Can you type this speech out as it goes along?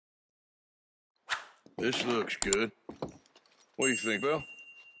This looks good. What do you think, Bill?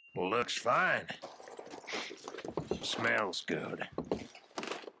 Looks fine. Smells good.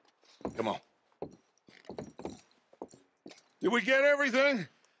 Come on. Did we get everything?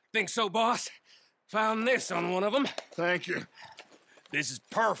 Think so, boss. Found this on one of them. Thank you. This is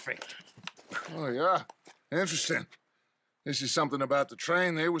perfect. Oh, yeah? Interesting. This is something about the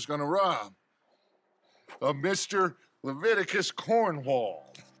train they was gonna rob. Of Mr. Leviticus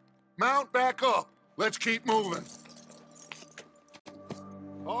Cornwall. Mount back up. Let's keep moving.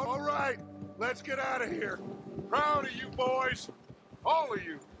 All right, let's get out of here. Proud of you boys. All of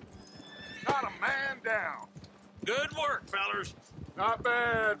you. Not a man down. Good work, fellers. Not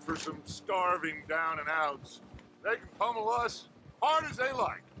bad for some starving down and outs. They can pummel us hard as they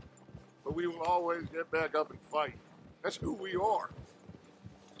like. But we will always get back up and fight. That's who we are.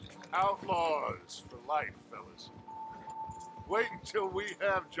 Outlaws for life, fellas. Wait until we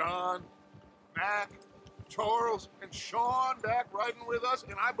have John, Mac, Charles, and Sean back riding with us,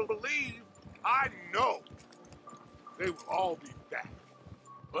 and I believe, I know, they will all be back.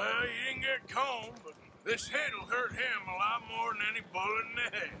 Well, you didn't get Cone, but this hit'll hurt him a lot more than any bullet in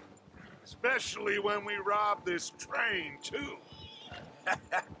the head. Especially when we rob this train, too.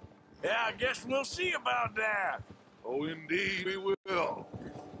 Yeah, I guess we'll see about that. Oh, indeed we will.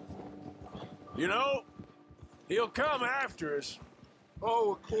 You know, he'll come after us.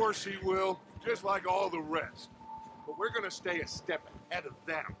 Oh, of course he will, just like all the rest. But we're gonna stay a step ahead of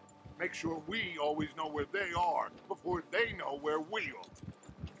them. Make sure we always know where they are before they know where we are.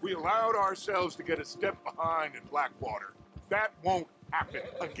 We allowed ourselves to get a step behind in Blackwater. That won't happen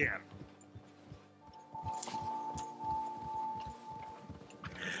again.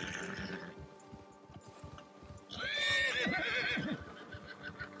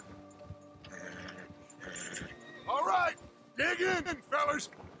 All right, dig in, fellas.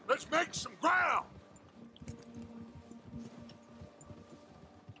 Let's make some ground.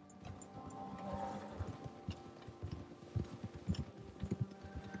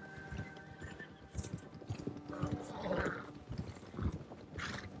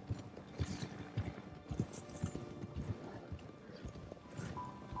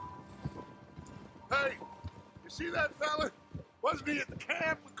 Hey, you see that fella? Wasn't he at the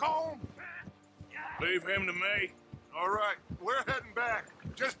camp with Colm? Leave him to me. All right, we're heading back.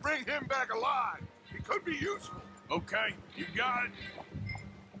 Just bring him back alive. He could be useful. Okay, you got it.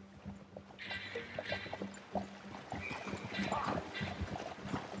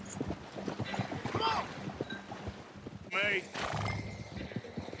 Come on! Me.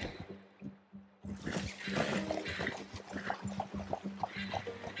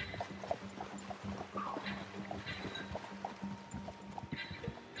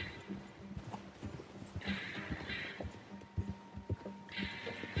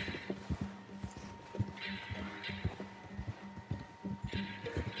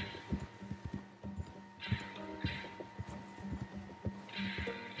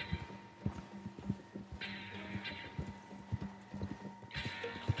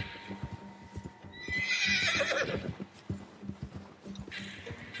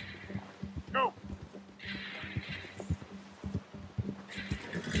 Go!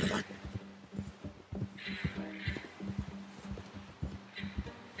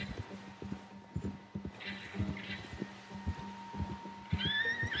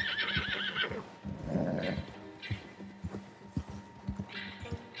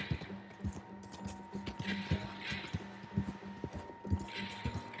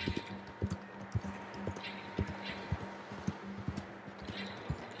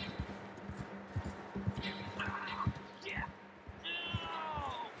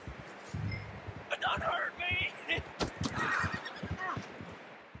 Don't hurt me!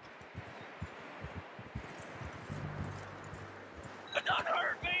 Don't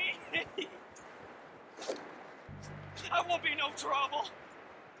hurt me! I won't be no trouble.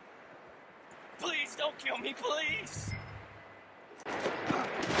 Please don't kill me, please.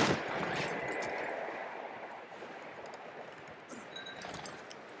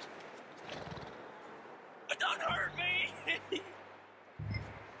 Don't hurt me!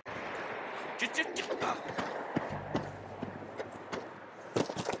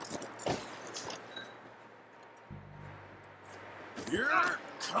 You're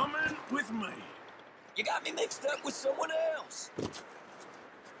coming with me. You got me mixed up with someone else.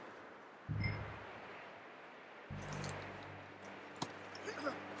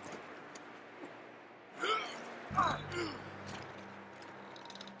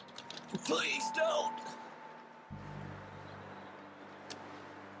 Please don't.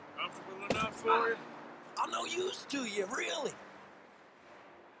 Comfortable enough for you? I'm no use to you, really.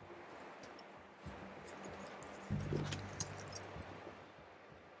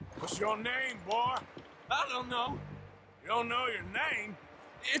 your name, boy? I don't know. You don't know your name?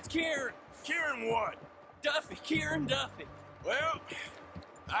 It's Kieran. Kieran what? Duffy. Kieran Duffy. Well,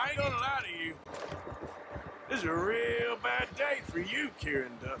 I ain't gonna lie to you. This is a real bad day for you,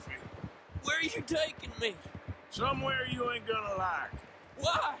 Kieran Duffy. Where are you taking me? Somewhere you ain't gonna like.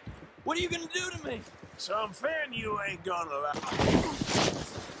 Why? What are you gonna do to me? Something you ain't gonna like.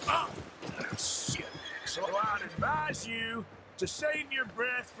 Oh, shit. So I'd advise you to save your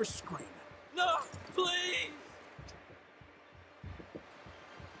breath for screaming. No, please.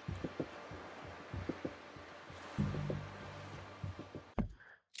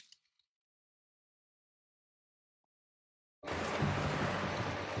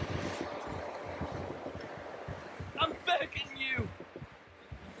 I'm begging you.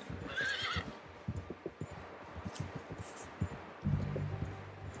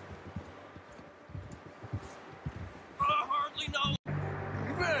 I hardly know.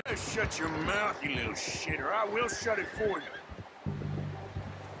 You better shut your mouth, you little shit, or I will shut it for you.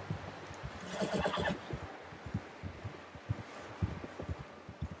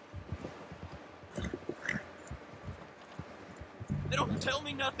 They don't tell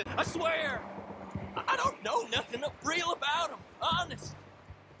me nothing. I swear. I don't know nothing real about them. Honest.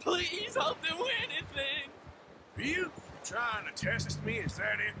 Please, I'll do anything. Are you trying to test me? Is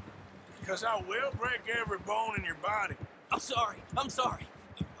that it? Because I will break every bone in your body. I'm sorry. I'm sorry.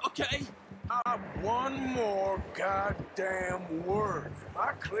 Okay? One more goddamn word. Am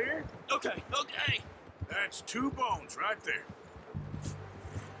I clear? Okay. Okay. That's 2 bones right there.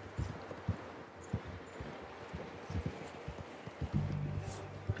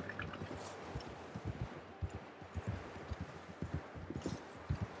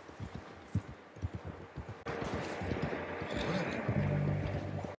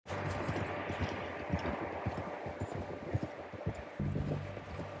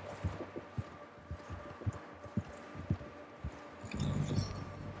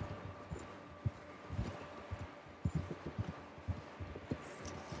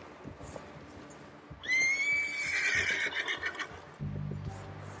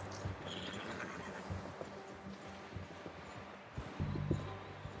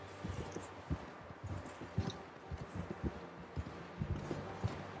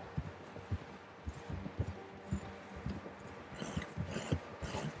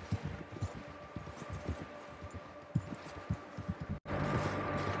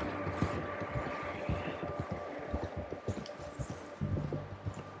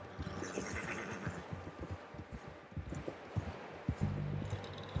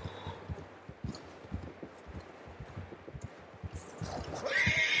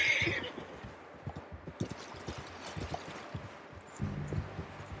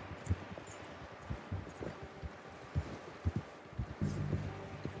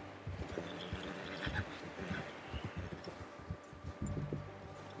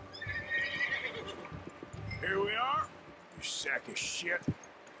 Here we are, you sack of shit.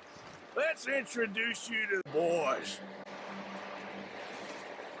 Let's introduce you to the boys.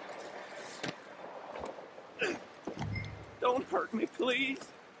 Don't hurt me, please.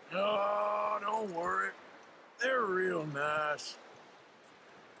 Oh, don't worry. They're real nice.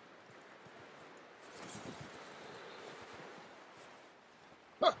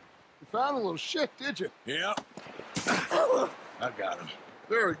 Huh. You found a little shit, did you? Yep. I got him.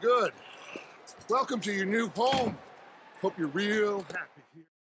 Very good. Welcome to your new home. Hope you're real happy here.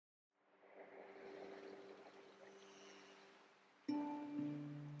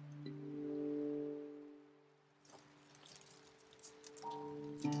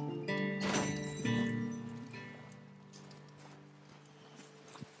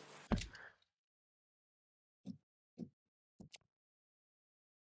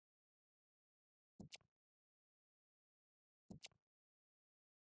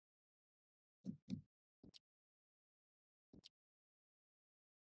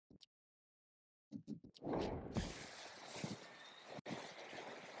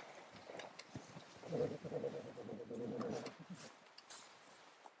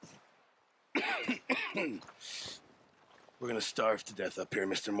 We're gonna starve to death up here,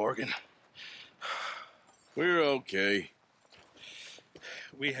 Mr. Morgan. We're okay.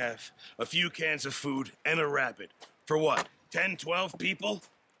 We have a few cans of food and a rabbit. For what, 10, 12 people?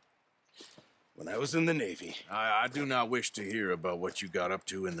 When I was in the Navy. I do not wish to hear about what you got up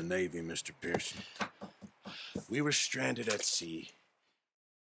to in the Navy, Mr. Pearson. We were stranded at sea.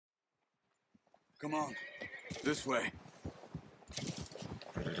 Come on, this way.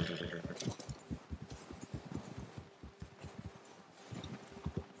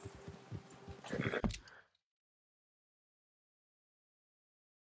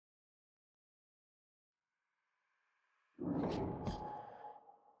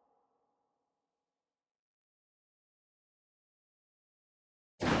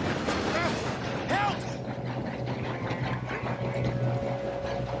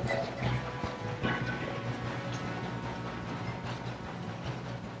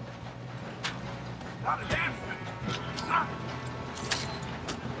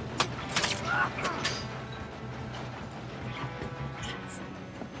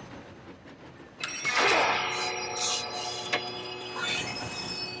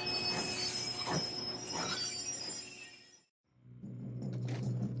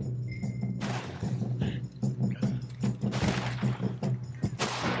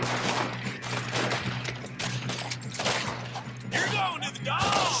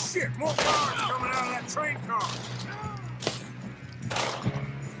 Shit, more cars coming out of that train car.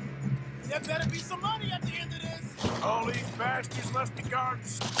 There better be some money at the end of this. All these bastards must be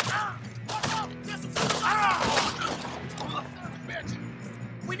guards.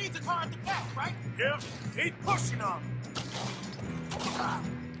 We need the car at the back, right? Yep, keep pushing on.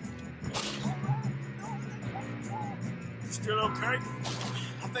 Still okay?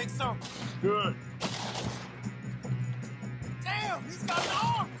 I think so. Good. Damn, he's got an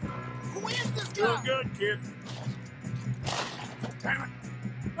arm. Who is this Still guy? good, kid. Damn it.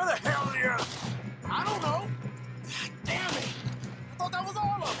 Where the hell are the others? I don't know. God damn it. I thought that was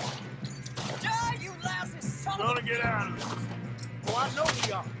all of them. Die, you lousy son of a... Gonna get out of this. Oh, I know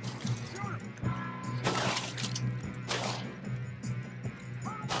we are. Shoot him.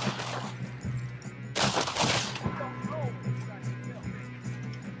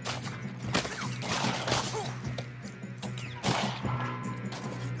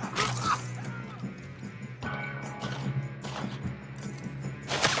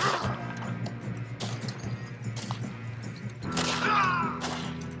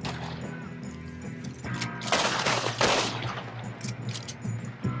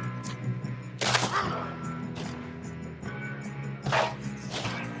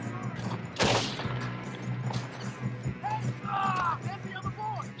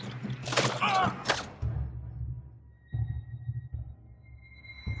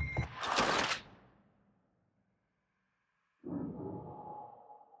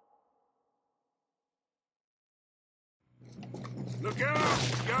 Look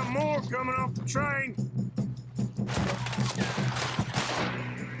out! Got more coming off the train.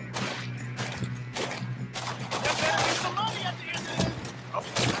 There better be some money at the end of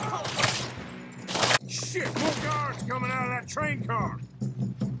this. Shit, more guards coming out of that train car.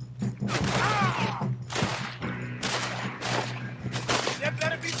 There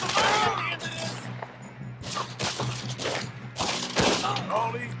better be some money at the end of this.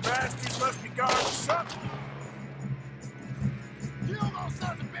 All these bastards must be guards or something. Kill those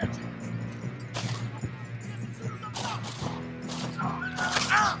sons of bitches.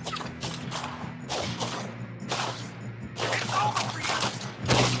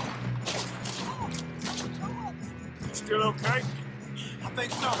 Still okay? I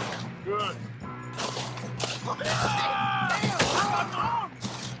think so. Good.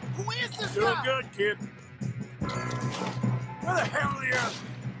 Who is this Still guy? good, kid. Where the hell are the others?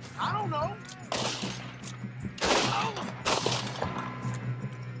 I don't know.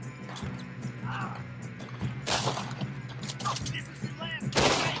 This is your last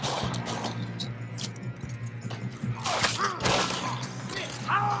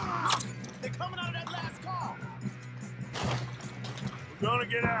They're coming out of that last car. We're gonna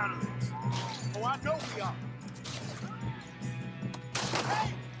get out of this. Oh, I know we are.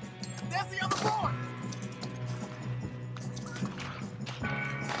 Hey, there's the other boy.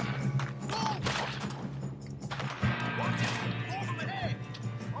 Move! Watch it. Move him ahead.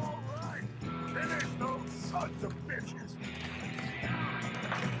 All right. Finish those sons of bitches.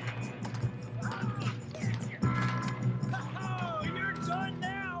 Oh, you're done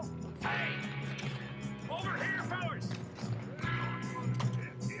now. Hey, over here, fellas.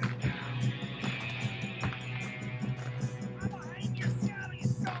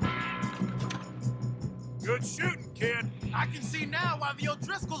 Good shooting, kid. I can see now why the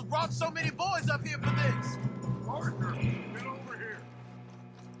O'Driscolls brought so many boys up here for this. Arthur, get over here.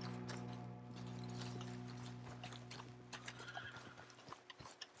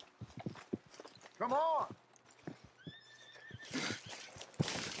 Come on.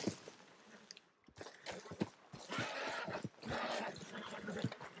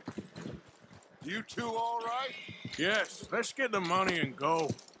 You two all right? Yes, let's get the money and go.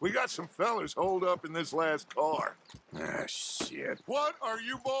 We got some fellas holed up in this last car. Ah, shit. What are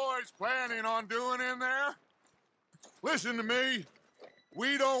you boys planning on doing in there? Listen to me.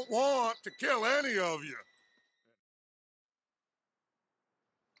 We don't want to kill any of you.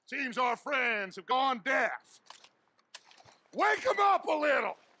 Seems our friends have gone deaf. Wake them up a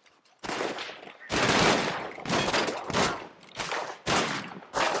little.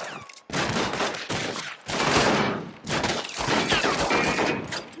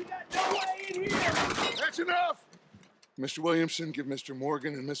 You got no way in here. That's enough. Mr. Williamson, give Mr.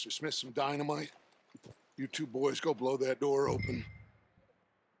 Morgan and Mr. Smith some dynamite. You two boys go blow that door open.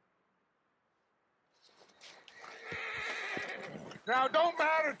 Now, it don't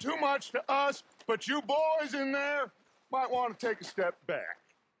matter too much to us, but you boys in there might want to take a step back.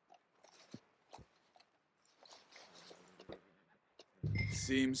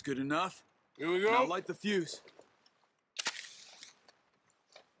 Seems good enough. Here we go. Now light the fuse.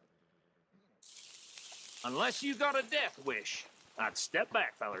 Unless you got a death wish, I'd step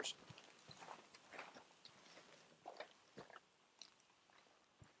back, fellers.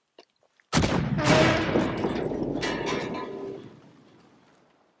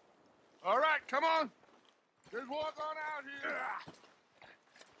 All right, come on. Just walk on out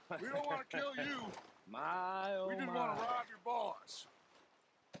here. We don't want to kill you. My, oh We just my. want to rob your boss.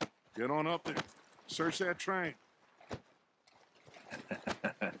 Get on up there. Search that train.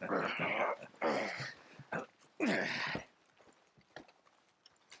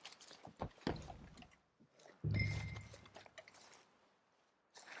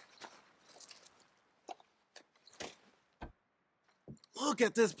 Look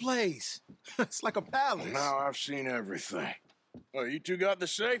at this place. It's like a palace. Now I've seen everything. Oh, you two got the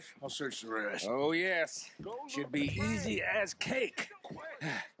safe? I'll search the rest. Oh, yes. Go Should look be at the train. easy as cake.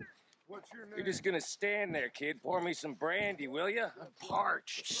 What's your name? You're just gonna stand there, kid. Pour me some brandy, will you? I'm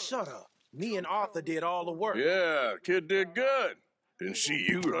parched. Shut up. Me and Arthur did all the work. Yeah, kid did good. Didn't see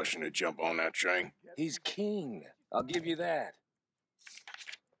you rushing to jump on that train. He's keen. I'll give you that.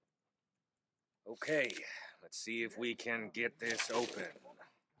 Okay, let's see if we can get this open.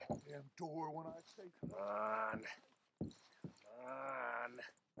 Damn door when I say Come on. Come on.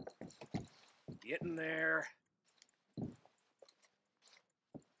 Get in there.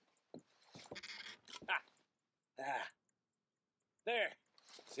 Ah. There.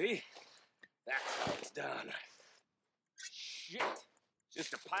 See? That's how it's done. Shit.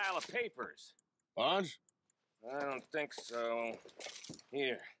 Just a pile of papers. Bonds? I don't think so.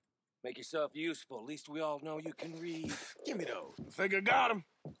 Here. Make yourself useful. At least we all know you can read. Give me those. I think I got him.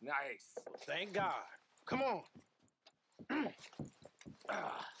 Nice. Thank God. Come on.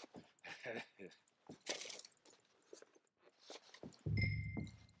 Ah.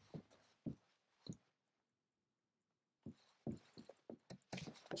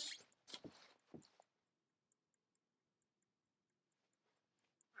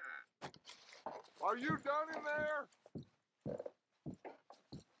 Are you done in there?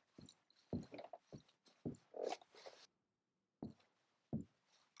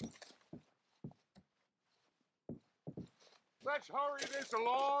 Let's hurry this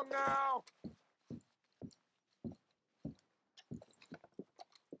along now.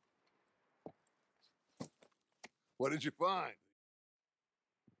 What did you find?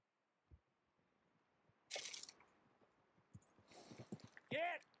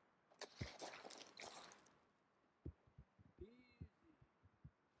 Get!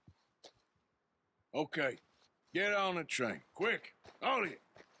 Okay, get on the train. Quick, all of you.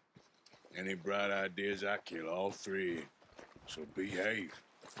 Any bright ideas, I kill all three. So behave.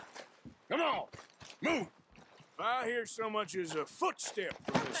 Come on, move. If I hear so much as a footstep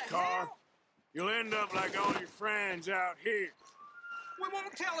from this car, you'll end up like all your friends out here. We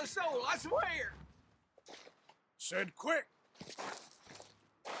won't tell a soul, I swear. Said quick.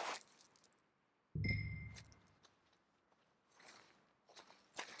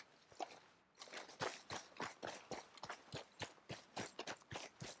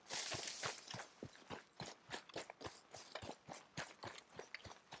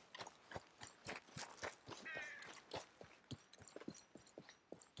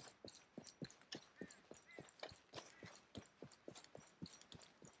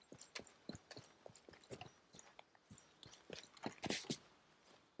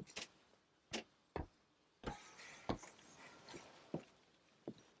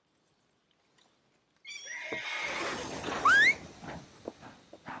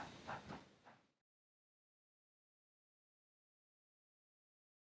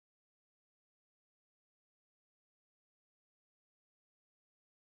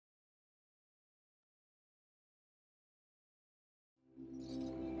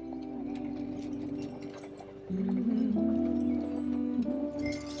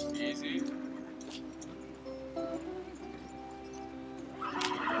 Easy.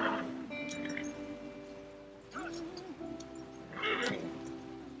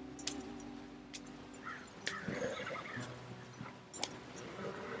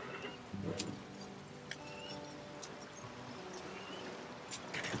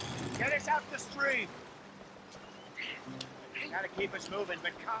 Get us out the street. Gotta keep us moving,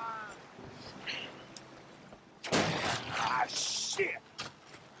 but calm. Ah, shit!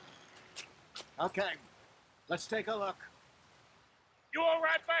 Okay, let's take a look. You all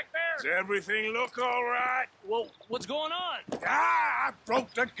right back there? Does everything look all right? Well, what's going on? Ah, I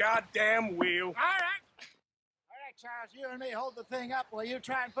broke the goddamn wheel. All right, Charles, you and me hold the thing up while you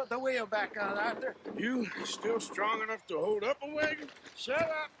try and put the wheel back on, Arthur. You still strong enough to hold up a wagon? Shut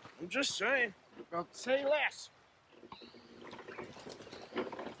up. I'm just saying. Well, say less.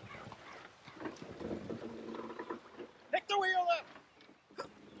 Pick the wheel up.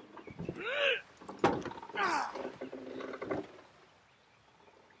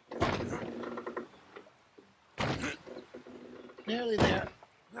 Nearly there.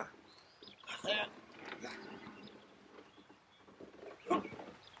 There.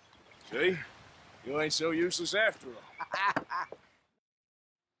 See? You ain't so useless after all.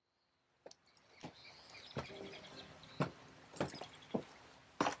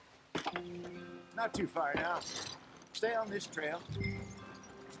 Not too far now. Stay on this trail.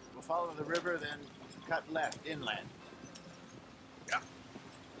 We'll follow the river, then cut left inland. Yeah.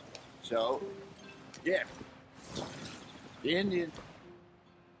 So, yeah. The Indian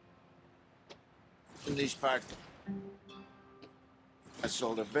in these parts I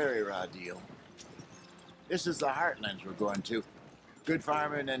sold a very raw deal. This is the heartlands we're going to. Good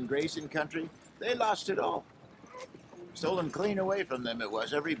farming and grazing country. They lost it all. Stolen clean away from them it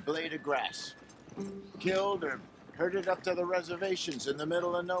was, every blade of grass. Killed or herded up to the reservations in the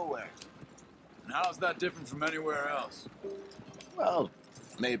middle of nowhere. And how's that different from anywhere else? Well,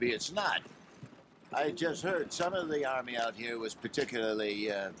 maybe it's not. I just heard some of the army out here was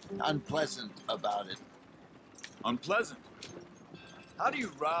particularly unpleasant about it. Unpleasant? How do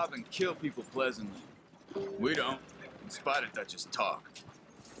you rob and kill people pleasantly? We don't, in spite of Dutch's talk.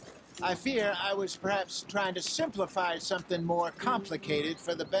 I fear I was perhaps trying to simplify something more complicated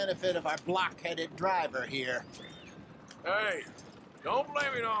for the benefit of our block-headed driver here. Hey, don't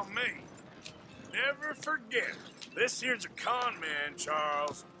blame it on me. Never forget, this here's a con man,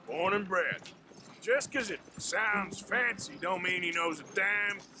 Charles, born and bred. Just 'cause it sounds fancy don't mean he knows a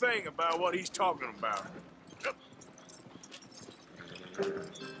damn thing about what he's talking about.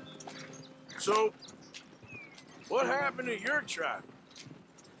 So, what happened to your tribe?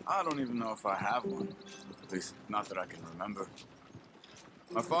 I don't even know if I have one. At least, not that I can remember.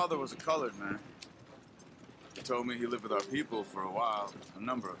 My father was a colored man. He told me he lived with our people for a while. A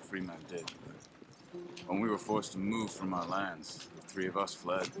number of free men did. When we were forced to move from our lands, the three of us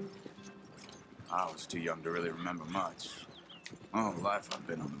fled. I was too young to really remember much. My whole life I've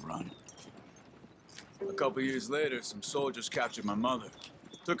been on the run. A couple years later, some soldiers captured my mother.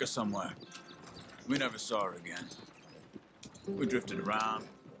 Took her somewhere. We never saw her again. We drifted around.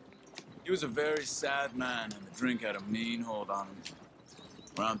 He was a very sad man, and the drink had a mean hold on him.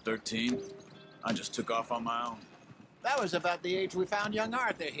 Around 13, I just took off on my own. That was about the age we found young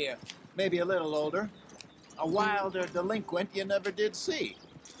Arthur here. Maybe a little older. A wilder delinquent you never did see.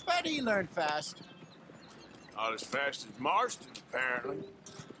 But he learned fast. Not as fast as Marston, apparently.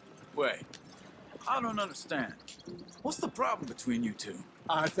 Wait, I don't understand. What's the problem between you two?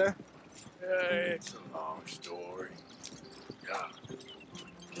 Arthur? It's a long story. Yeah.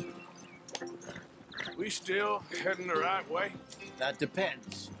 We still heading the right way? That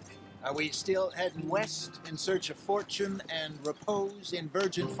depends. Are we still heading west in search of fortune and repose in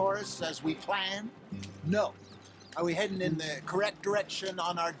virgin forests as we planned? No. Are we heading in the correct direction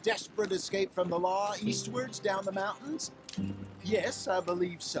on our desperate escape from the law eastwards down the mountains? Yes, I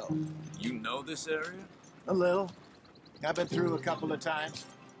believe so. You know this area? A little. I've been through a couple of times.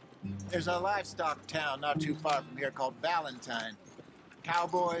 There's a livestock town not too far from here called Valentine.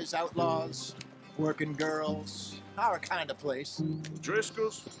 Cowboys, outlaws, working girls, our kind of place.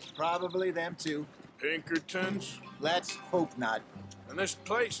 Driscoll's? Probably them too. Pinkertons? Let's hope not. And this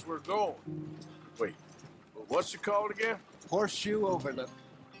place we're going. Wait, what's it called again? Horseshoe Overlook.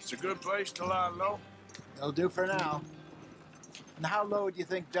 It's a good place to lie low. It'll do for now. And how low do you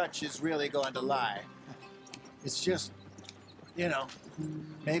think Dutch is really going to lie? It's just, you know,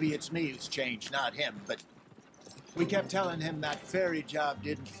 maybe it's me who's changed, not him, but we kept telling him that ferry job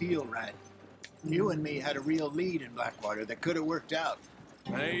didn't feel right. You and me had a real lead in Blackwater that could have worked out.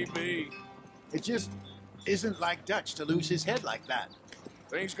 Maybe. It just isn't like Dutch to lose his head like that.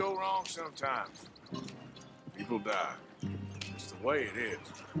 Things go wrong sometimes. People die. It's the way it is.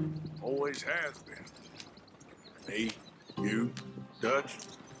 Always has been. Me, you, Dutch.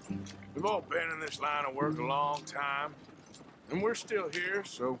 We've all been in this line of work a long time. And we're still here,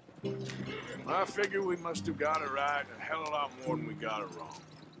 so I figure we must have got it right a hell of a lot more than we got it wrong.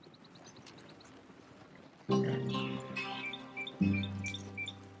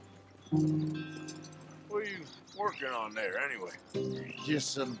 working on there, anyway?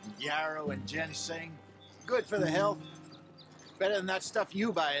 Just some yarrow and ginseng. Good for the health. Better than that stuff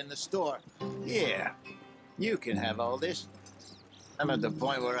you buy in the store. Yeah, you can have all this. I'm at the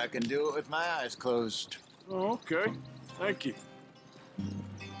point where I can do it with my eyes closed. Oh, okay. Thank you.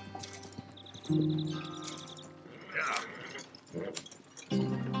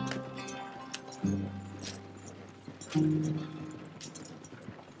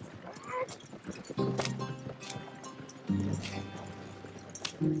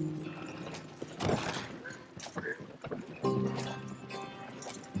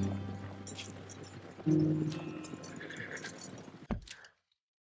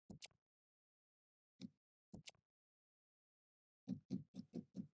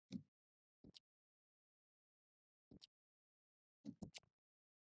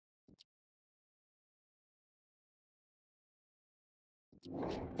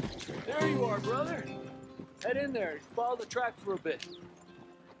 There you are, brother. Head in there. Follow the track for a bit.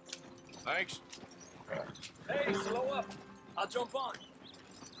 Thanks. Hey, slow up. I'll jump on.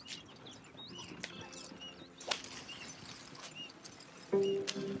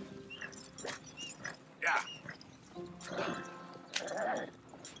 Yeah.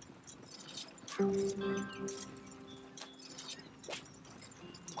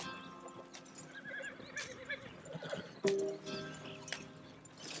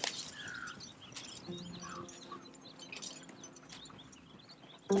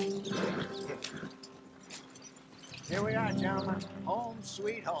 Here we are, gentlemen. Home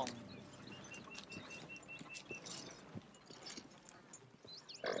sweet home.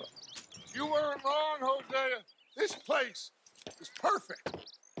 You weren't wrong, Hosea. This place is perfect.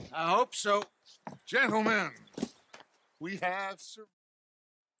 I hope so. Gentlemen, we have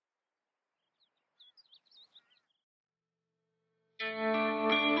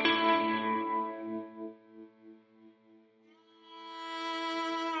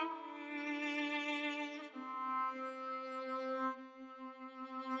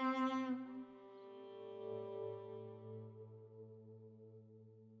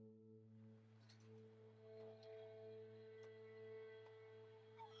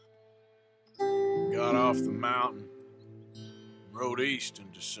Got off the mountain, rode east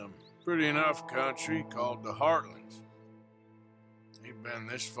into some pretty enough country called the Heartlands. Ain't been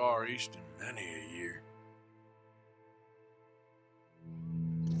this far east in many a year.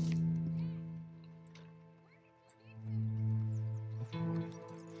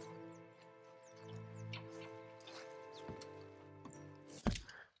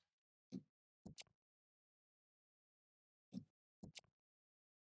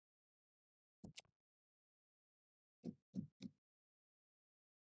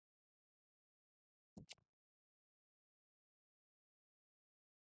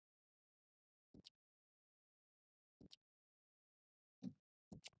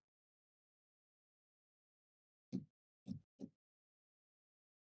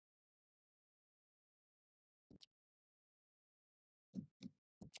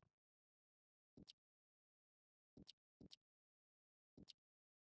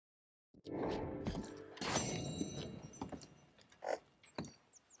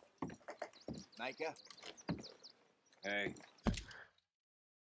 Micah? Hey.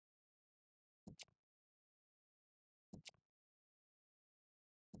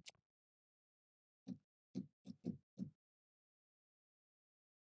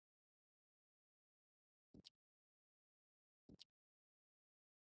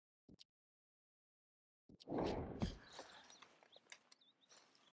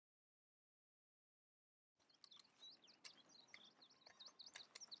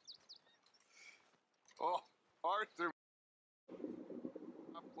 Oh, Arthur,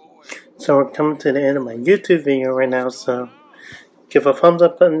 my boy. So we're coming to the end of my YouTube video right now, so give a thumbs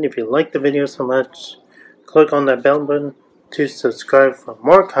up button if you like the video so much. Click on that bell button to subscribe for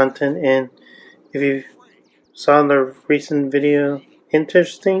more content, and if you saw the recent video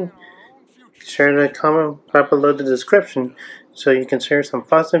interesting, share the comment right below the description so you can share some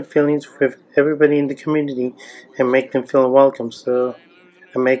positive feelings with everybody in the community and make them feel welcome. So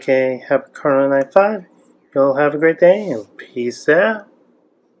I make a happy Corona Night 5. Y'all have a great day and peace out.